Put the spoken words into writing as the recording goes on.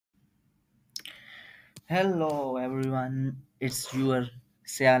Hello everyone, it's your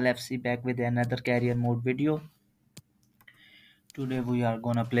SIAL FC back with another career mode video. Today we are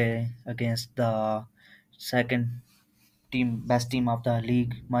gonna play against the second team, best team of the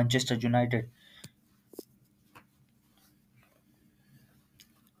league, Manchester United.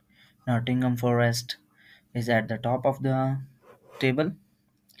 Nottingham Forest is at the top of the table,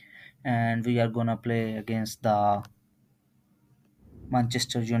 and we are gonna play against the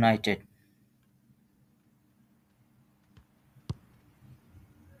Manchester United.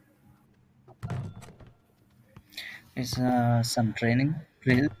 It's some training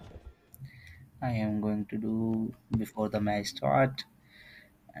drill I am going to do before the match start,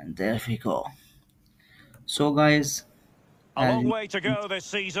 and there we go. So guys, A as long you way to go this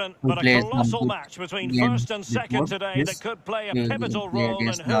season, we but a played some colossal good match between games first and second before today that this. could play a We will pivotal play role in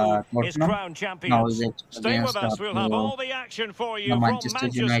against who the is Tottenham. crowned Now is champions. it Stay with against us, we'll have all the action for the you from Manchester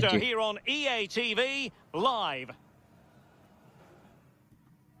Manchester United. here on EA TV Live.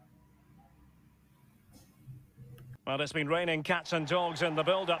 Well, it's been raining cats and dogs in the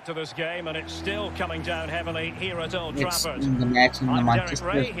build-up to this game, and it's still coming down heavily here at Old It's Trafford. in the match in the I'm Derek Manchester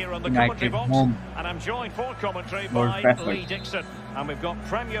Ray here on the commentary United box, home, and I'm joined for commentary Old by Trafford. Lee Dixon. And we've got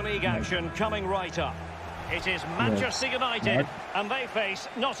Premier League Right. action coming right up. It is Yes. Manchester United, Right. and they face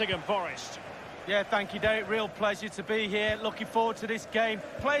Nottingham Forest. Yeah, thank you, Derek. Real pleasure to be here. Looking forward to this game.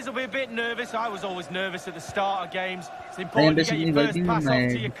 Players will be a bit nervous. I was always nervous at the start of games. It's I am important to get basically your first working on pass my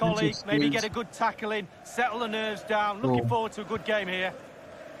off to your colleague, defensive maybe get skills. a good tackle in, settle the nerves down. So Looking forward to a good game here.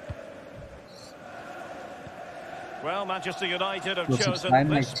 Well, Manchester United have to chosen subscribe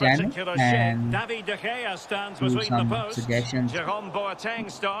my this channel particular shape. and David De Gea stands do between the some posts. suggestions, Jerome Boateng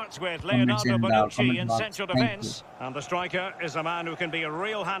starts with comments Leonardo in the Bonucci comment in box. central Thank you. defence. And the striker is a man who can be a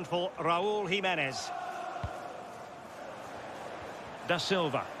real handful, Raúl Jiménez. Da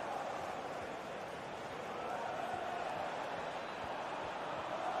Silva.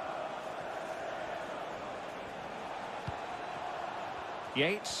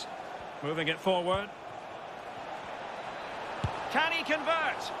 Yates, moving it forward. Can he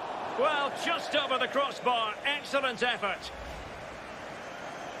convert? Well, just over the crossbar. Excellent effort.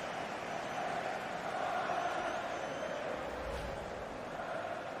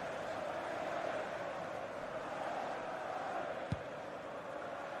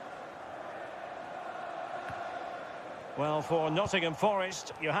 Well, for Nottingham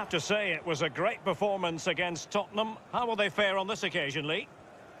Forest, you have to say it was a great performance against Tottenham. How will they fare on this occasion, Lee?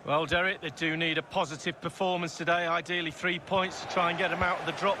 Well, Derek, they do need a positive performance today. Ideally 3 points to try and get them out of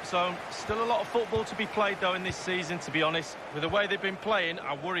the drop zone. Still a lot of football to be played, though, in this season, to be honest. With the way they've been playing,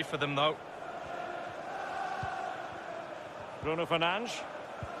 I worry for them, though. Bruno Fernandes.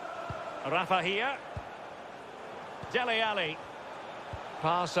 Rafa here. Dele Alli.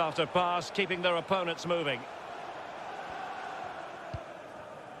 Pass after pass, keeping their opponents moving.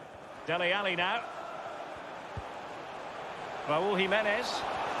 Dele Alli now. Raúl Jiménez.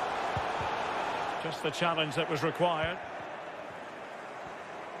 Just the challenge that was required.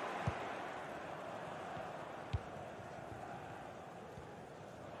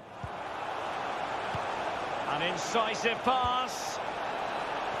 An incisive pass.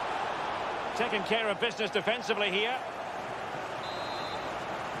 Taking care of business defensively here.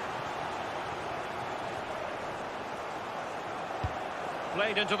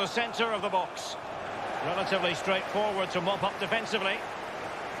 Played into the centre of the box. Relatively straightforward to mop up defensively.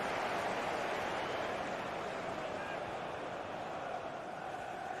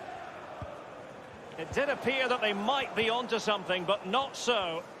 It did appear that they might be onto something, but not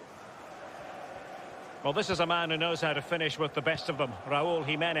so. Well, this is a man who knows how to finish with the best of them, Raúl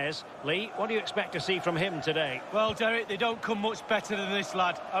Jiménez. Lee, what do you expect to see from him today? Well, Derek, they don't come much better than this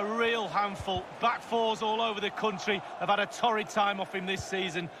lad. A real handful. Back fours all over the country. Have had a torrid time off him this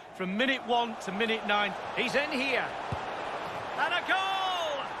season. From minute 1 to minute 9. He's in here. And a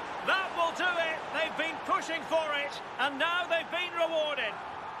goal! That will do it. They've been pushing for it, and now they've been rewarded.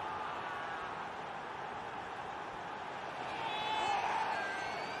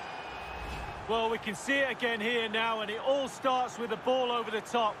 Well, we can see it again here now, and it all starts with the ball over the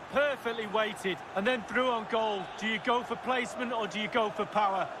top, perfectly weighted, and then through on goal. Do you go for placement or do you go for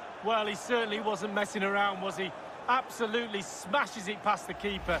power? Well, he certainly wasn't messing around, was he? Absolutely smashes it past the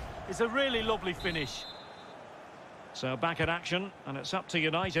keeper. It's a really lovely finish. So back in action, and it's up to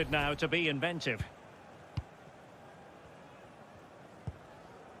United now to be inventive.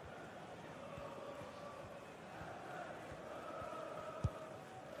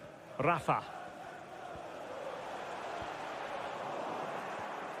 Rafa.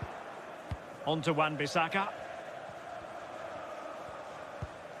 On to Wan-Bissaka.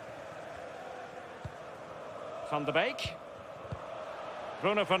 Van de Beek.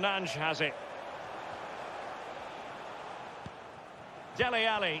 Bruno Fernandes has it. Dele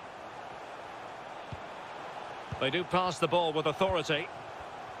Alli. They do pass the ball with authority.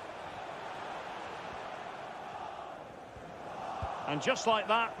 And just like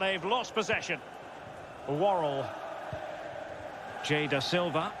that, they've lost possession. Worrell. Jay Da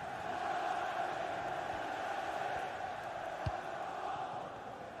Silva.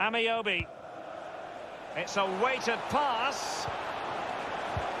 Amiobi. It's a weighted pass.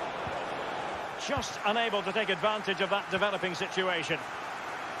 Just unable to take advantage of that developing situation.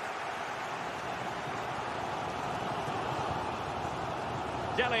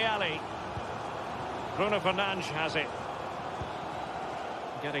 Dele Alli. Bruno Fernandes has it.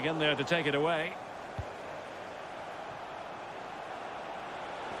 Getting in there to take it away.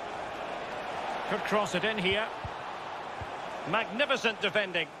 Could cross it in here. Magnificent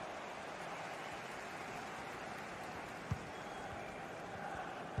defending.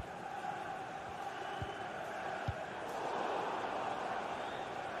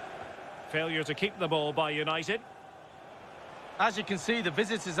 Failure to keep the ball by United. As you can see, the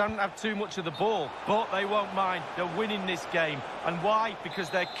visitors haven't had too much of the ball, but they won't mind. They're winning this game. And why? Because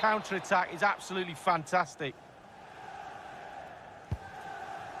their counter-attack is absolutely fantastic.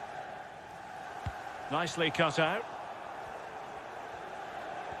 Nicely cut out.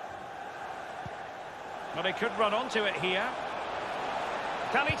 But he could run onto it here.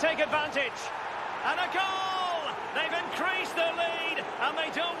 Can he take advantage? And a goal! They've increased their lead, and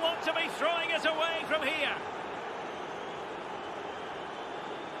they don't want to be throwing it away from here.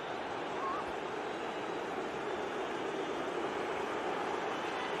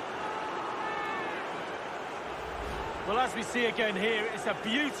 Well, as we see again here, it's a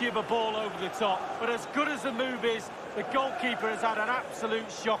beauty of a ball over the top. But as good as the move is, the goalkeeper has had an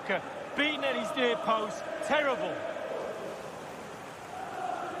absolute shocker. Beaten at his near post. Terrible.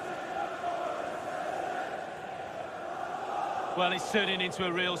 Well, it's turning into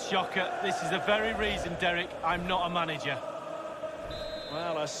a real shocker. This is the very reason, Derek, I'm not a manager.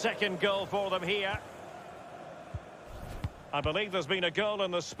 Well, a second goal for them here. I believe there's been a goal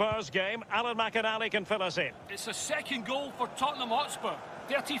in the Spurs game. Alan McInally can fill us in. It's a second goal for Tottenham Hotspur.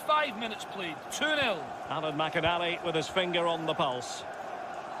 35 minutes played, 2-0. Alan McInally with his finger on the pulse.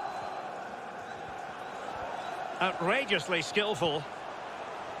 Outrageously skillful.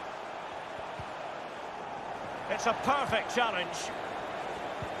 It's a perfect challenge.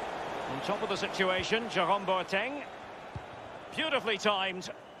 On top of the situation, Jerome Boateng. Beautifully timed.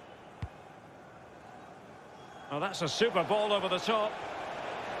 Oh, that's a super ball over the top.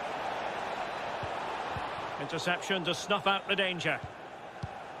 Interception to snuff out the danger.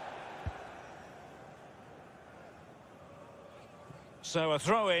 So a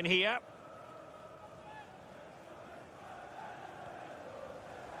throw in here.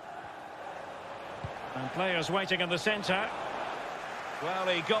 And players waiting in the centre. Well,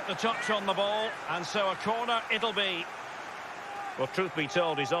 he got the touch on the ball, and so a corner it'll be. Well, truth be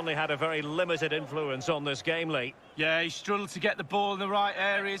told, he's only had a very limited influence on this game, Lee. Yeah, he struggled to get the ball in the right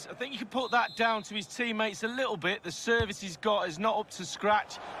areas. I think you can put that down to his teammates a little bit. The service he's got is not up to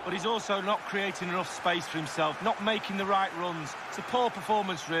scratch, but he's also not creating enough space for himself, not making the right runs. It's a poor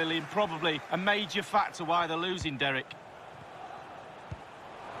performance, really, and probably a major factor why they're losing, Derek.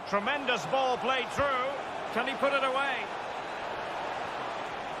 Tremendous ball played through. Can he put it away?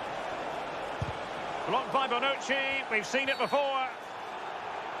 Blocked by Bonucci. We've seen it before.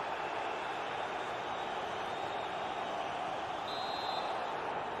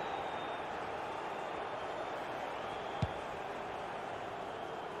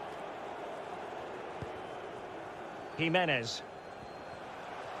 Jimenez.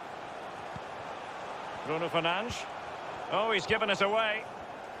 Bruno Fernandes. Oh, he's given us away.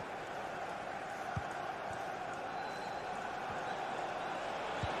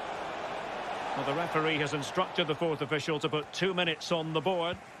 Well, the referee has instructed the fourth official to put 2 minutes on the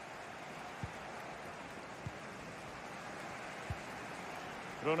board.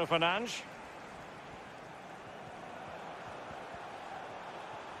 Bruno Fernandes.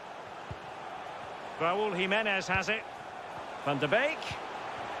 Raúl Jimenez has it. Van de Beek.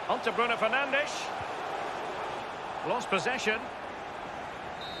 On to Bruno Fernandes. Lost possession.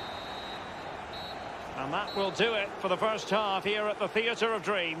 And that will do it for the first half here at the Theatre of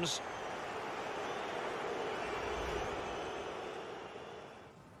Dreams.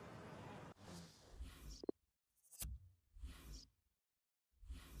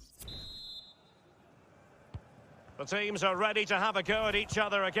 The teams are ready to have a go at each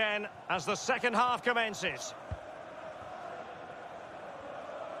other again as the second half commences.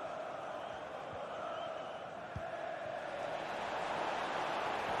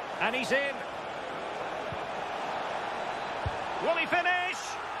 And he's in. Will he finish?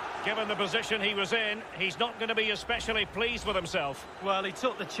 Given the position he was in, he's not going to be especially pleased with himself. Well, he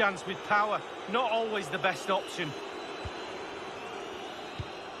took the chance with power. Not always the best option.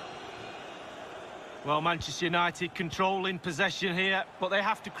 Well, Manchester United controlling possession here, but they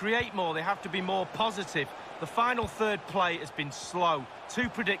have to create more. They have to be more positive. The final third play has been slow, too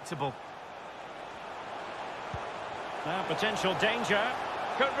predictable. Now, potential danger.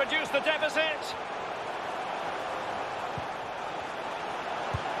 Could reduce the deficit.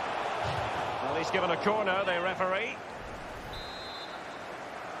 Well, he's given a corner, the referee.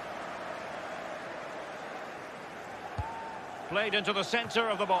 Played into the centre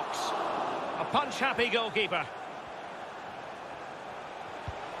of the box. A punch-happy goalkeeper.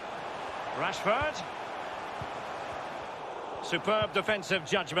 Rashford. Superb defensive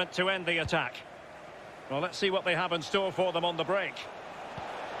judgment to end the attack. Well, let's see what they have in store for them on the break.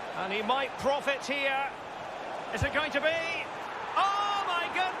 And he might profit here. Is it going to be? Oh, my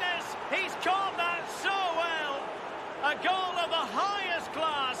goodness! He's caught that so well! A goal of the highest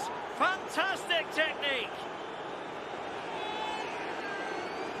class. Fantastic technique.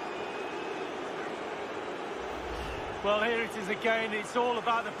 Well, here it is again. It's all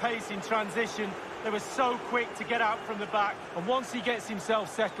about the pace in transition. They were so quick to get out from the back. And once he gets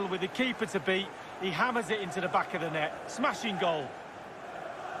himself settled with the keeper to beat, he hammers it into the back of the net. Smashing goal.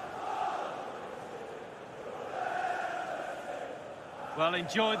 Well,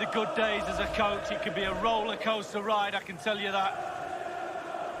 enjoy the good days as a coach. It could be a roller coaster ride, I can tell you that.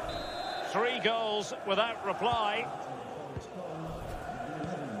 3 goals without reply.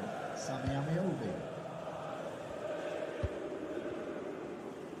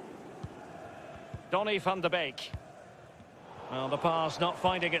 Donny van de Beek. Well, the pass not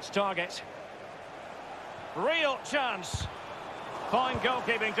finding its target. Real chance. Fine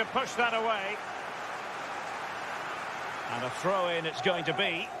goalkeeping to push that away. And a throw-in it's going to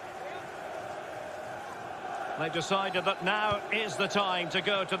be. They've decided that now is the time to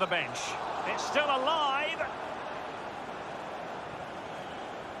go to the bench. It's still alive.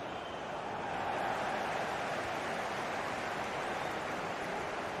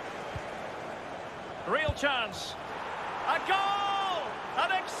 Real chance. A goal!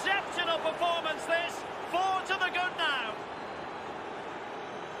 An exceptional performance this. 4 to the good now.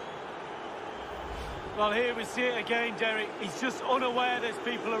 Well, here we see it again, Derek. He's just unaware there's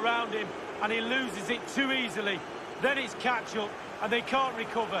people around him, and he loses it too easily. Then it's catch-up, and they can't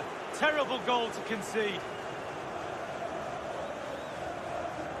recover. Terrible goal to concede.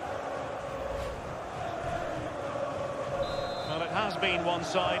 Well, it has been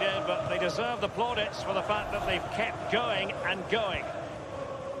one-sided, but they deserve the plaudits for the fact that they've kept going and going.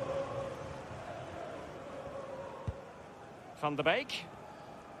 Van de Beek.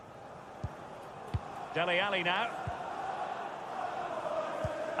 Dele Alli now.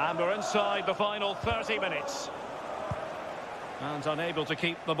 And we're inside the final 30 minutes. And unable to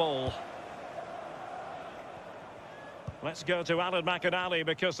keep the ball. Let's go to Alan McInally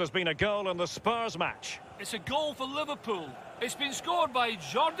because there's been a goal in the Spurs match. It's a goal for Liverpool. It's been scored by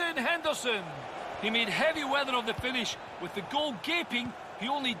Jordan Henderson. He made heavy weather of the finish. With the goal gaping, he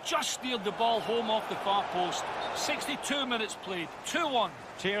only just steered the ball home off the far post. 62 minutes played, 2-1.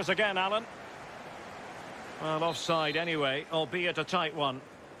 Cheers again, Alan. Well, offside anyway, albeit a tight one.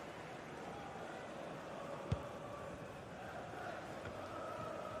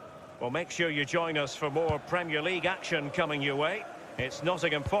 Well, make sure you join us for more Premier League action coming your way. It's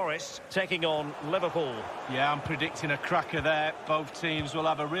Nottingham Forest taking on Liverpool. Yeah, I'm predicting a cracker there. Both teams will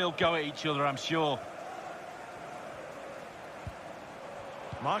have a real go at each other, I'm sure.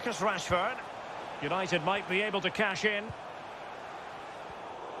 Marcus Rashford. United might be able to cash in.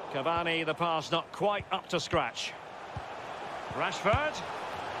 Cavani, the pass not quite up to scratch. Rashford.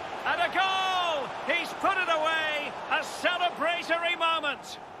 And a goal! He's put it away! A celebratory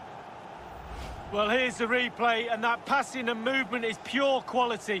moment! Well, here's the replay, and that passing and movement is pure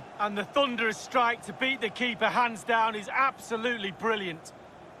quality. And the thunderous strike to beat the keeper hands down is absolutely brilliant.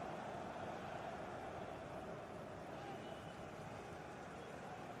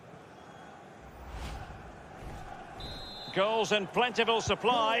 Goals in plentiful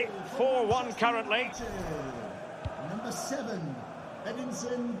supply. 4-1 currently. Number 7,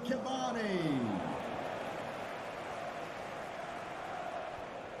 Edinson Cavani.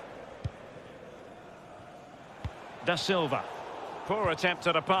 Da Silva. Poor attempt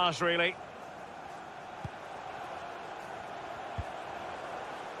at a pass, really.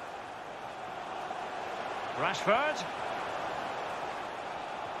 Rashford.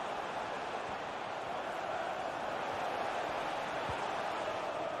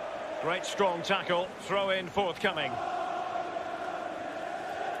 Great strong tackle, throw in forthcoming.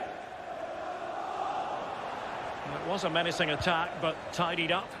 It was a menacing attack, but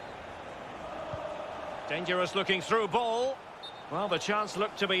tidied up. Dangerous looking through ball. Well, the chance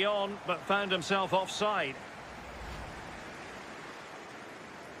looked to be on, but found himself offside.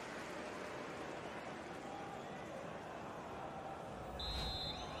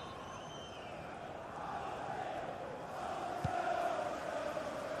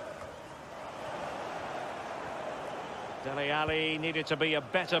 Dele Alli needed to be a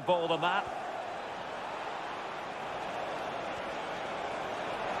better ball than that.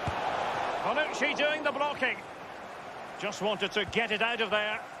 Bonucci doing the blocking. Just wanted to get it out of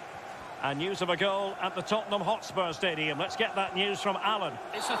there. And news of a goal at the Tottenham Hotspur Stadium. Let's get that news from Alan.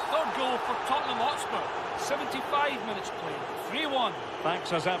 It's a third goal for Tottenham Hotspur. 75 minutes played. 3-1.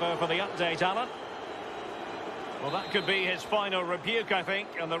 Thanks as ever for the update, Alan. Well, that could be his final rebuke, I think,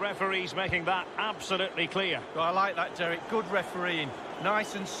 and the referee's making that absolutely clear. Well, I like that, Derek. Good refereeing.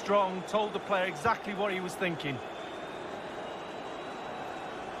 Nice and strong. Told the player exactly what he was thinking.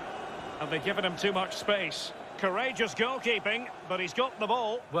 Have they given him too much space? Courageous goalkeeping, but he's got the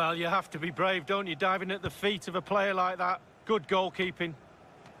ball. Well, you have to be brave, don't you, diving at the feet of a player like that. Good goalkeeping.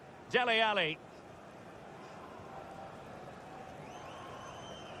 Dele Alli.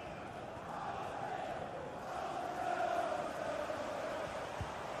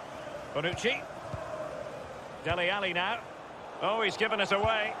 Bonucci. Dele Alli now. Oh, he's given it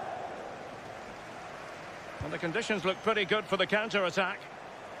away. And the conditions look pretty good for the counter-attack.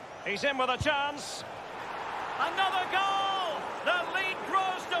 He's in with a chance. Another goal! The lead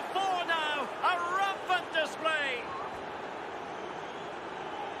grows to 4 now. A rampant display.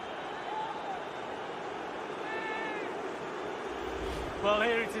 Well,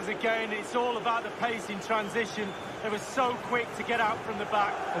 here it is again. It's all about the pace in transition. They were so quick to get out from the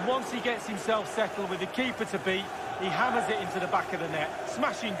back. And once he gets himself settled with the keeper to beat, he hammers it into the back of the net.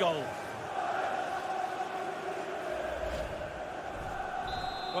 Smashing goal.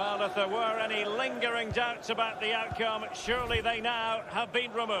 Well, if there were any lingering doubts about the outcome, surely they now have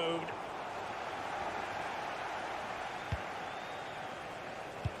been removed.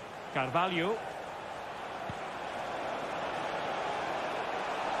 Carvalho.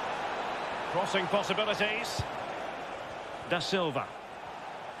 Crossing possibilities. Da Silva.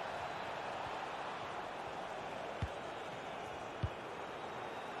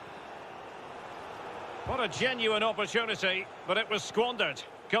 What a genuine opportunity, but it was squandered.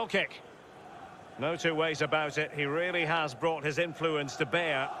 Goal kick. No two ways about it. He really has brought his influence to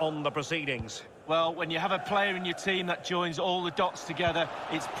bear on the proceedings. Well, when you have a player in your team that joins all the dots together,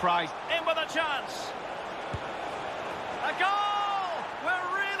 it's prized. In with a chance. A goal!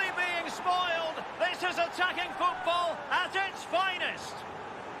 We're really being spoiled. This is attacking football at its finest.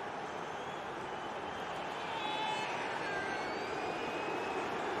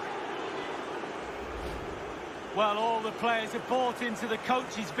 Well, all the players have bought into the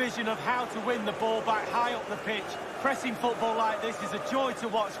coach's vision of how to win the ball back high up the pitch. Pressing football like this is a joy to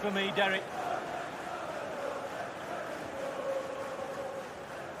watch for me, Derek.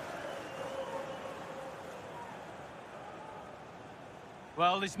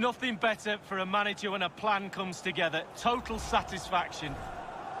 Well, there's nothing better for a manager when a plan comes together. Total satisfaction.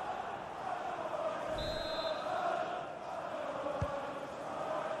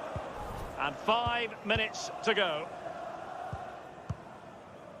 And 5 minutes to go.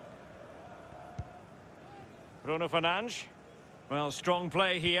 Bruno Fernandes. Well, strong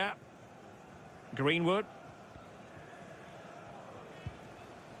play here. Greenwood.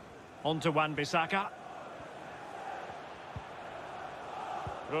 On to Wan-Bissaka.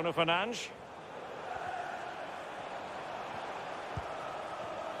 Bruno Fernandes.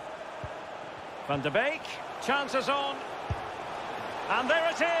 Van de Beek. Chances on. And there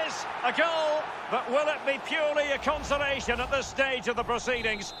it is, a goal, but will it be purely a consolation at this stage of the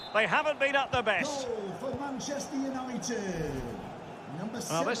proceedings? They haven't been at their best. Goal for Manchester United. Number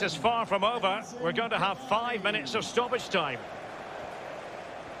Well, this is 7. far from over. We're going to have 5 minutes of stoppage time.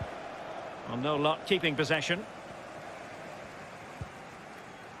 Well, no luck keeping possession.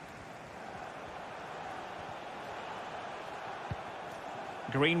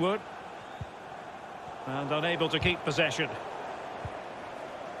 Greenwood. And unable to keep possession.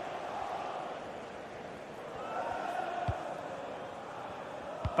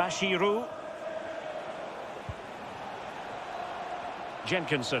 Bashiru.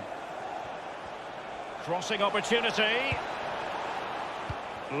 Jenkinson. Crossing opportunity.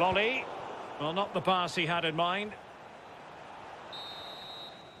 Lolly. Well, not the pass he had in mind.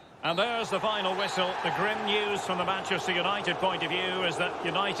 And there's the final whistle. The grim news from the Manchester United point of view is that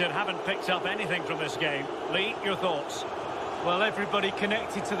United haven't picked up anything from this game. Lee, your thoughts? Well, everybody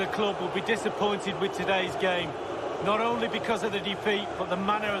connected to the club will be disappointed with today's game. Not only because of the defeat, but the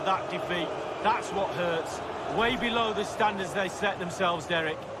manner of that defeat. That's what hurts. Way below the standards they set themselves,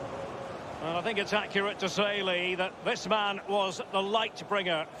 Derek. Well, I think it's accurate to say, Lee, that this man was the light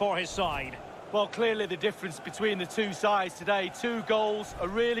bringer for his side. Well, clearly the difference between the two sides today. 2 goals, a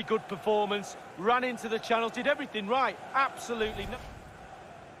really good performance, ran into the channel, did everything right. Absolutely no...